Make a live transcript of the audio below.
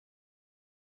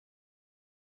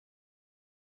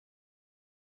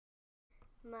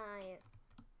my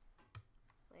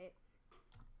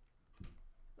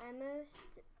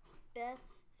most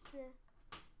best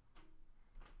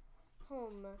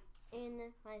home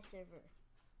in my server.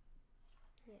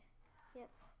 Yep.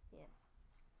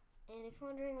 And if you're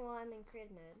wondering why I'm in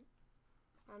creative mode,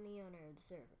 I'm the owner of the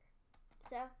server.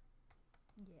 So,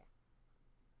 yeah.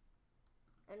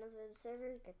 Owners of the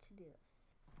server get to do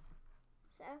this.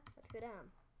 So, let's go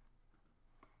down.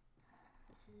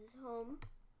 This is his home.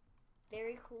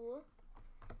 Very cool.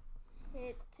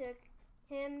 It took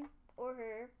him or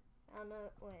her, I don't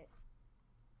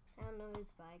know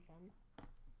who's by gun,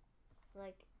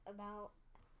 like about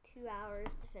 2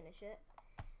 hours to finish it.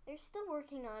 They're still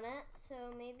working on it,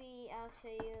 so maybe I'll show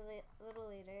you a little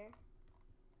later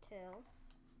too.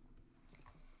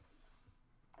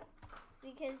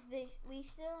 Because we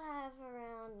still have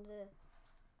around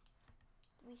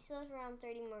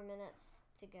 30 more minutes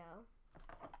to go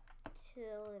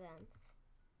till it ends.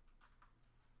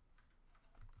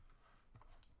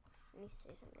 Let me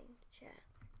say something to chat.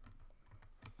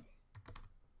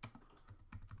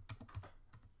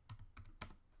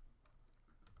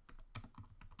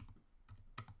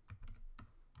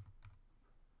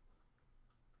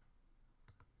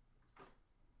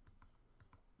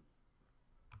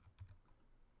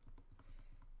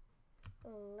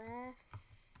 Left.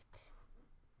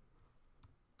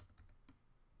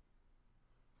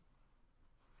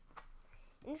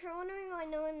 And if you're wondering why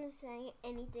no one is saying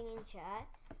anything in chat,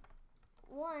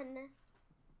 one,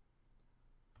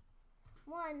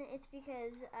 it's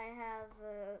because I have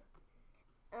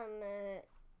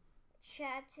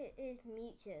chat is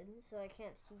muted, so I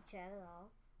can't see chat at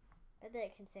all. But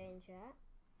they can say in chat.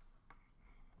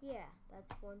 Yeah,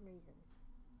 that's one reason.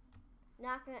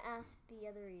 Not gonna ask the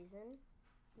other reason.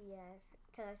 Yeah,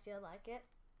 because I feel like it.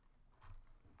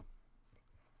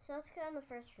 So let's go in the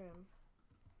first room.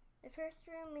 The first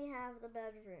room, we have the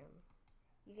bedroom.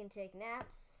 You can take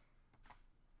naps.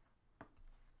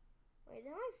 Wait,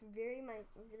 that was really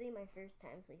my first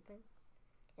time sleeping.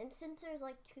 And since there's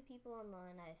like 2 people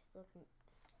online, I still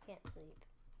can't sleep.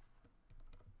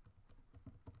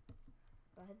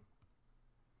 Go ahead.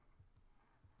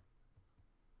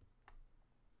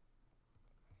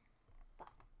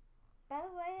 By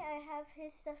the way, I have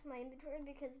his stuff in my inventory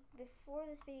because before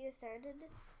this video started,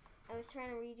 I was trying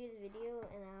to redo the video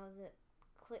and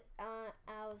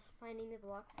I was finding the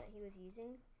blocks that he was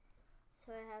using.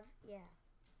 So I have,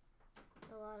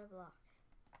 a lot of blocks.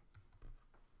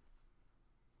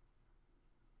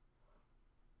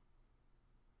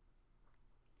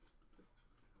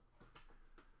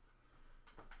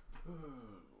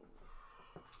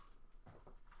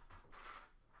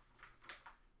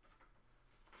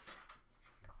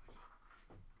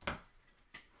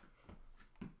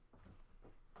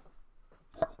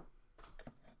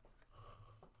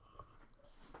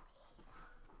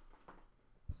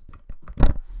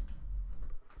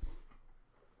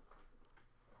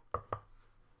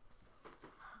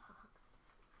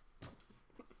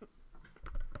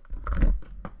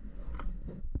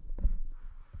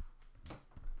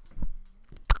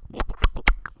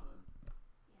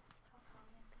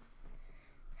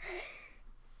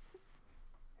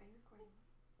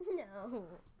 No. You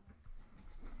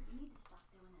need to stop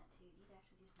doing that too. You need to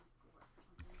actually do some schoolwork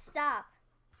or something. Stop.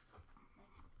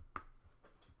 I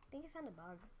think I found a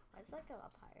bug. Why does that go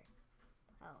up higher?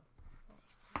 Oh.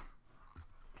 Nice.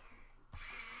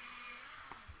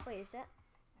 Wait, is that?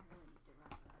 I really need to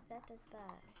run that. That does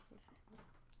bad.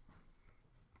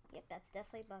 Yep, that's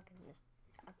definitely a bug in this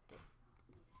update.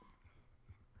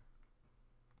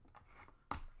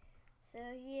 So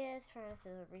yes, furnace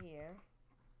is over here.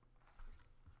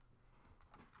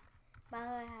 By the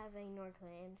way, I have a Nord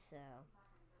claim, so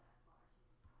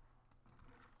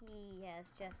he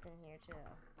has chests in here too.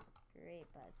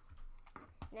 Great, bud.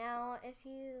 Now, if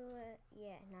you,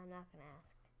 no, I'm not gonna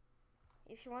ask.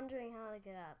 If you're wondering how to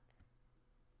get up,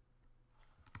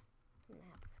 I'm gonna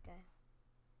help this guy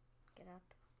get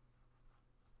up.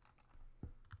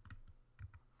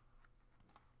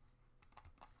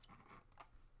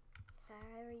 If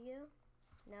I were you,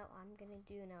 no, I'm gonna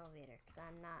do an elevator because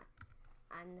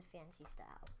I'm the fancy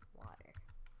style water.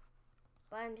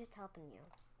 But I'm just helping you.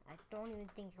 I don't even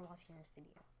think you're watching this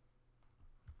video.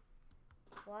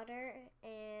 Water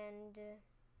and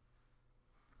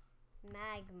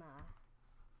magma.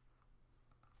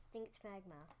 I think it's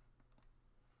magma.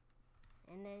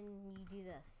 And then you do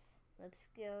this. Let's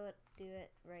go do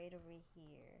it right over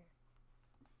here.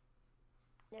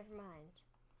 Never mind.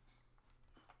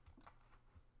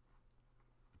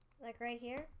 Like right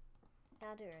here?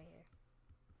 I'll do it right here.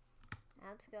 Now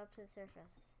let's go up to the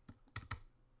surface.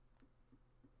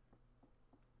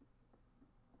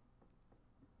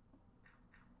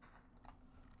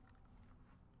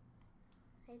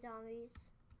 zombies.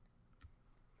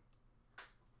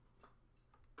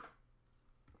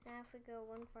 Now if we go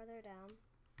one farther down.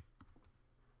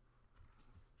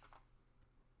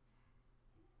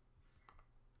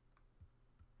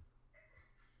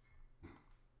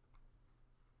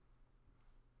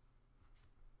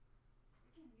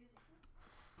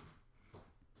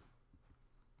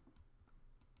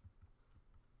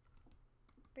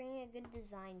 Bring a good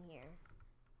design here.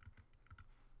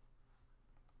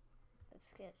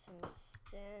 Let's get some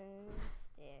stone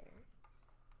stairs.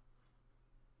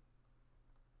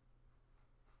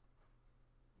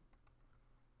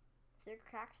 Is there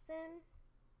crackstone?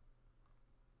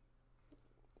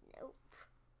 Nope.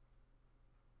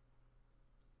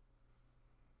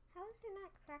 How is there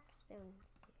not crackstone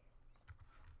stairs?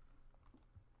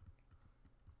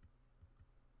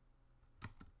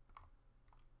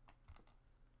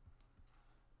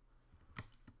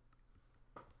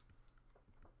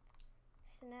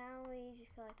 So now we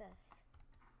just go like this.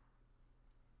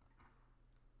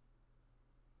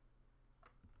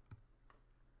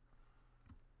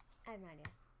 I have no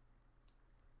idea.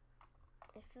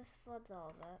 If this floods all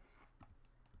of it,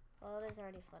 well, it is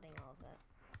already flooding all of it.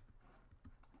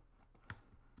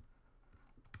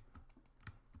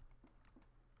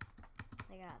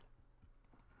 My God.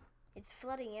 It's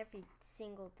flooding every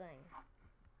single thing.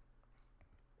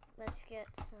 Let's get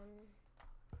some...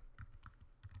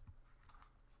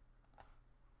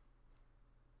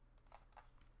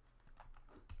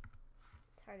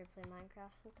 It's hard to play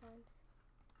Minecraft sometimes.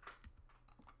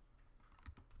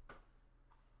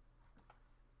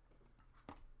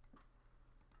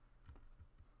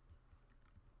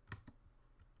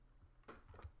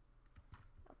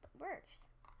 Oh, it works.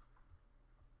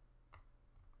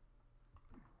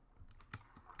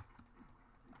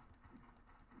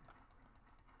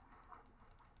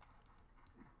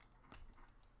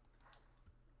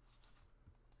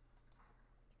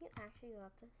 Can you actually go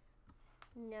up this?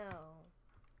 No.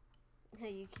 No,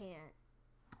 you can't.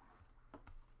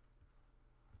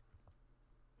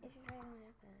 If you try going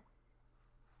up it.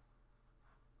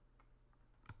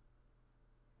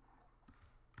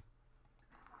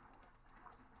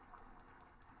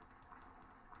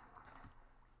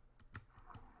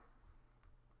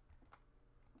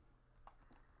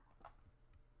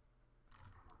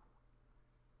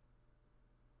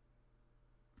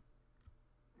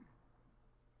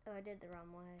 Oh, I did the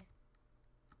wrong way.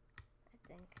 I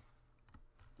think.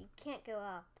 You can't go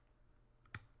up.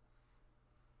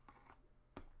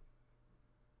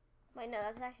 Wait, no,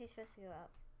 that's actually supposed to go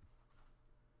up.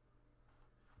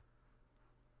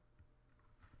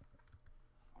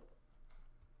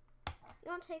 You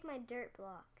don't take my dirt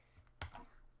blocks.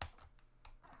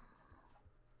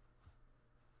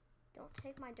 Don't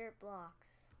take my dirt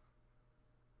blocks.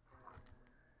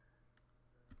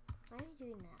 Why are you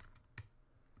doing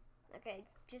that? Okay,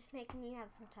 just making you have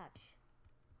some touch.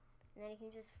 And then you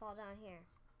can just fall down here.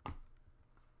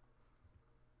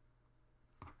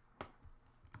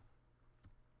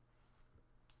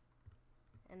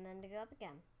 And then to go up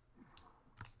again.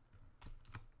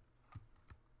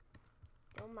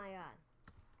 Oh my God.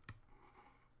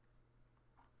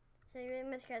 So you really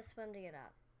much gotta swim to get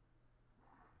up.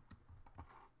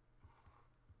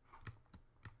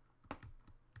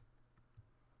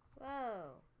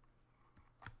 Whoa.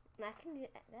 I can do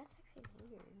that. That's actually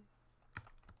weird.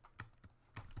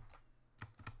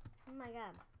 Oh my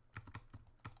God.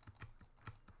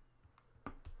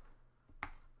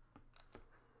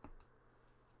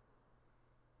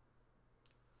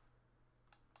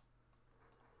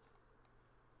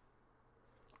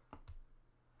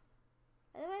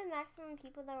 By the way, the maximum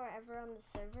people that were ever on the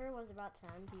server was about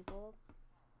 10 people.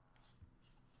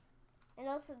 And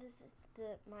also, this is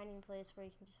the mining place where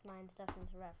you can just mine stuff in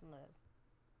survival mode.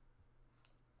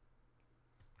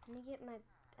 Let me get my...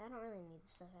 I don't really need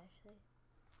this stuff, actually.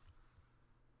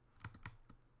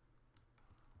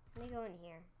 Let me go in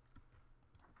here.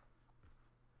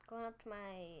 Going up to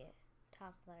my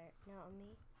top layer. No,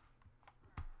 me.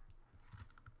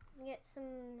 Let me get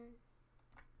some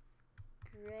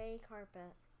gray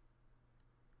carpet.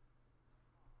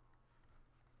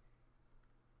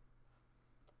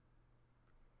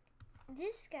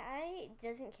 This guy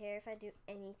doesn't care if I do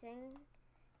anything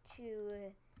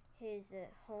to his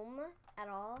home at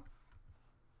all.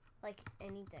 Like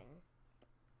anything.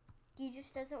 He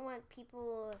just doesn't want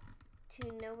people to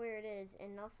know where it is,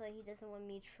 and also he doesn't want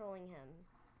me trolling him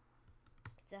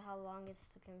because of how long it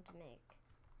took him to make.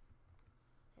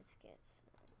 Let's get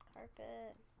some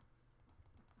carpet.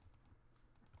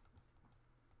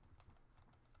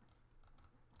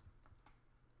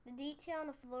 The detail on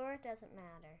the floor doesn't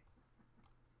matter.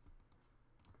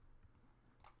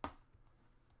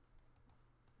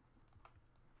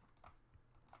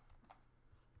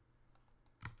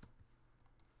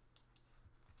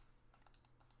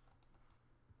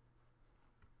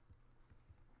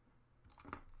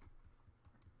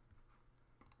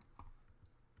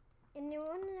 And you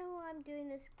want to know why I'm doing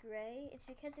this gray? It's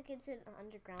because it gives it an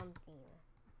underground theme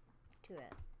to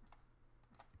it.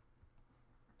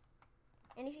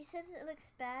 And if he says it looks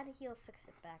bad, he'll fix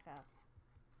it back up.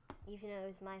 Even though it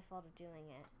was my fault of doing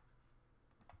it.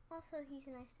 Also, he's a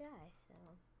nice guy, so...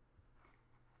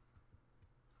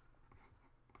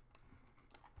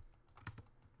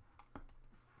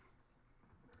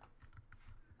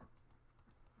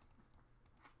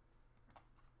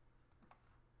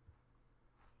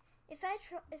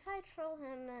 If I troll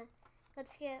him,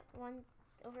 let's get one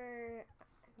over,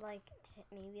 like,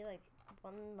 maybe like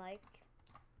 1 like.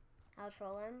 I'll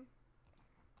troll him.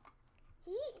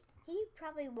 He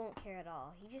probably won't care at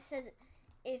all. He just says,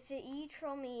 if you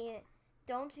troll me,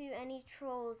 don't do any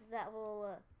trolls that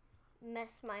will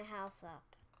mess my house up,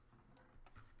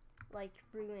 like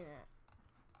ruin it.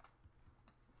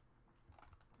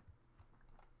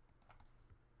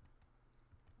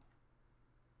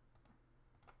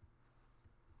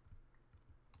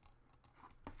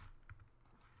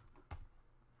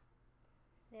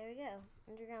 There we go.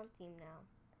 Underground theme now.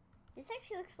 This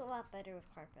actually looks a lot better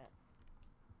with carpet.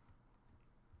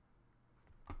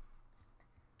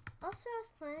 Also, I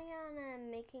was planning on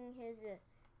making his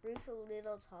roof a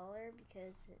little taller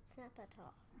because it's not that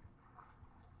tall.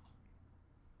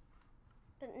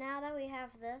 But now that we have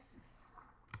this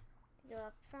to go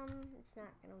up from, it's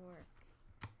not going to work.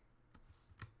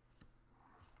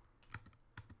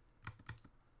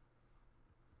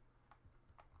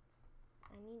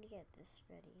 I need to get this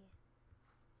ready.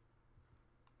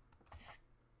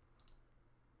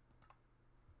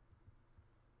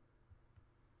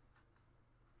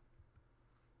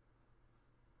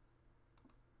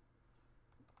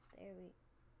 There we...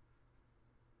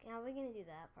 How are we going to do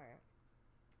that part?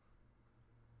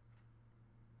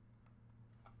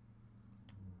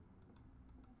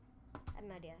 I have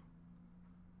no idea.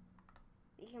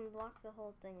 We can block the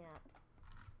whole thing up.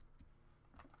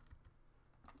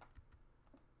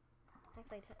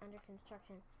 Act like it's under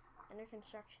construction. Under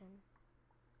construction.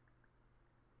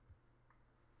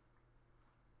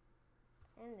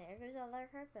 And there goes all our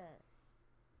carpet.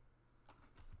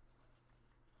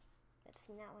 That's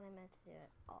not what I meant to do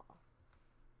at all.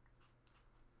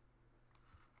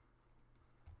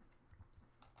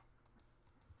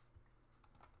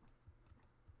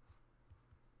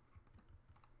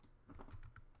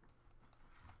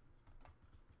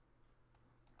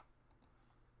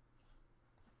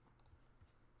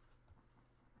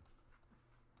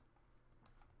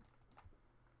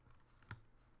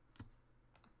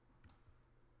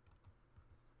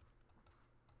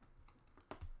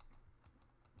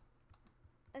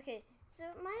 Okay, so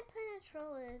my plan of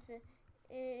troll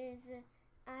is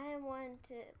I want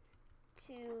to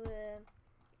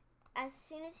as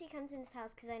soon as he comes in his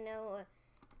house, because I know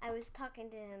I was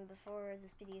talking to him before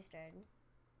this video started.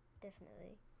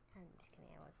 Definitely. I'm just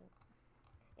kidding, I wasn't.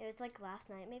 It was like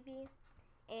last night maybe.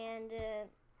 And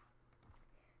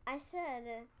I said,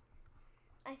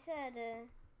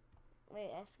 wait,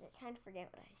 I kind of forget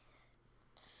what I said.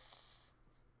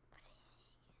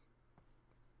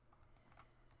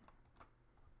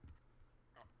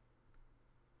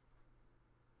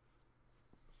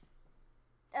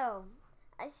 Oh,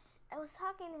 I was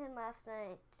talking to him last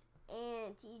night,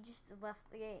 and he just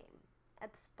left the game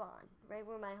at spawn, right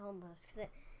where my home was, because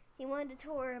he wanted to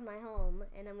tour my home,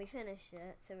 and then we finished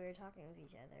it, so we were talking with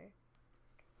each other.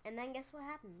 And then guess what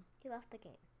happened? He left the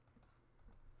game.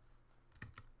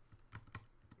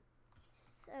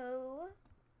 So,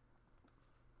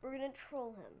 we're going to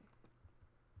troll him.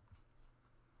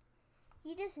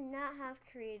 He does not have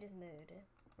creative mode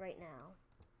right now.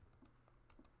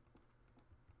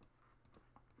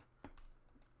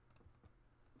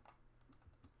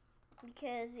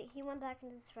 Because he went back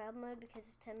into survival mode because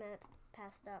it's 10 minutes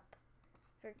passed up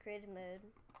for creative mode.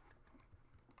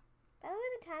 By the way,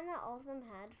 the time that all of them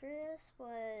had for this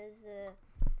was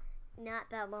not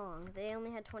that long. They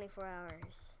only had 24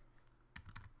 hours.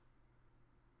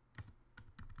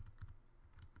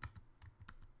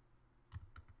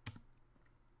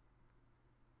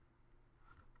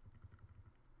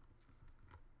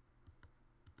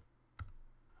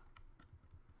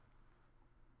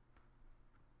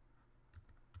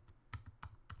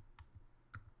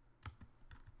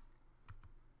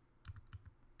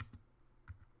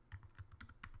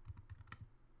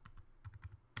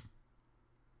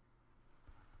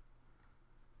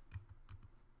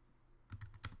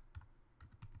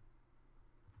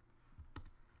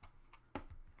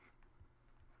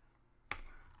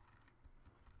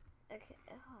 Okay,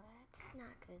 oh, that's not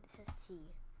good. It says T.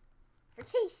 For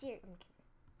taste here. Okay.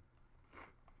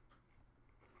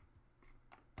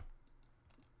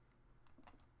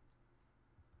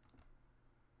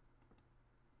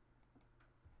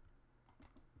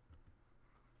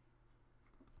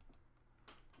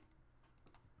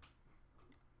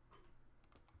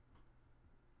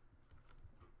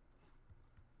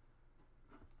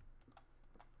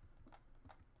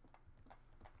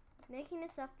 Making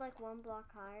this up like 1 block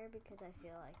higher because I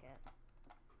feel like it.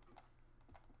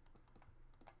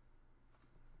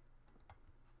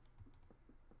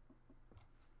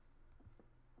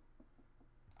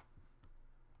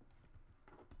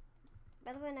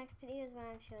 By the way, next video is when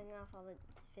I'm showing off all the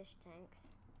fish tanks.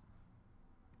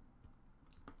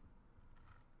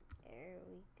 There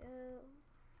we go.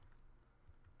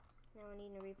 Now I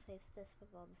need to replace this with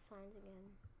all the signs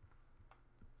again.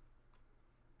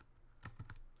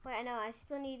 Wait, I know, I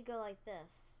still need to go like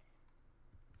this.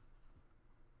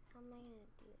 How am I gonna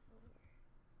do it over?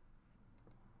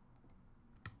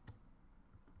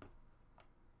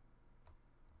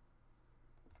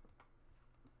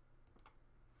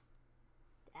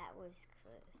 That was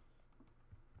close.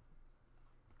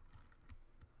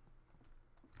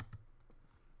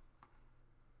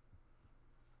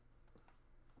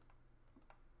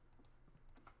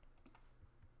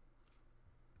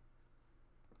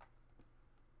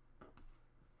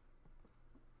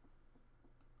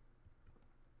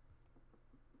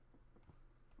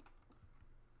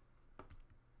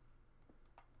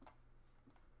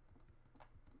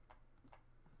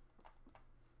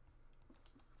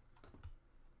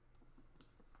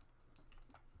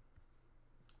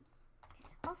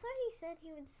 Also, he said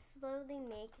he would slowly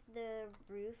make the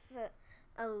roof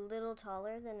a little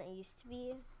taller than it used to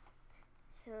be.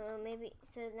 So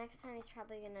next time he's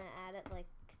probably gonna add it like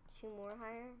 2 more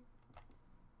higher,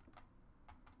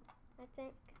 I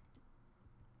think.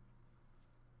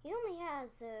 He only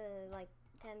has like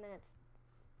 10 minutes.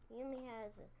 He only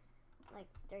has like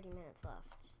 30 minutes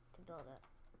left to build it.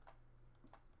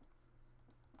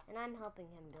 And I'm helping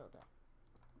him build it.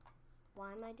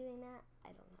 Why am I doing that? I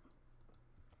don't know.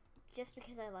 Just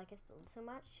because I like his build so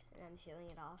much, and I'm showing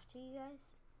it off to you guys.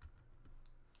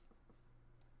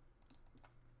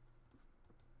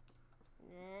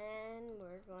 Then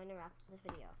we're going to wrap up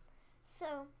the video.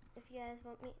 So, if you guys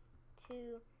want me to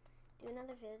do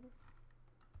another vid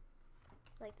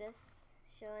like this,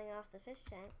 showing off the fish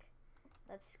tank,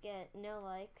 let's get no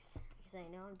likes, because I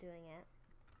know I'm doing it,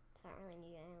 so I don't really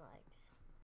need any likes.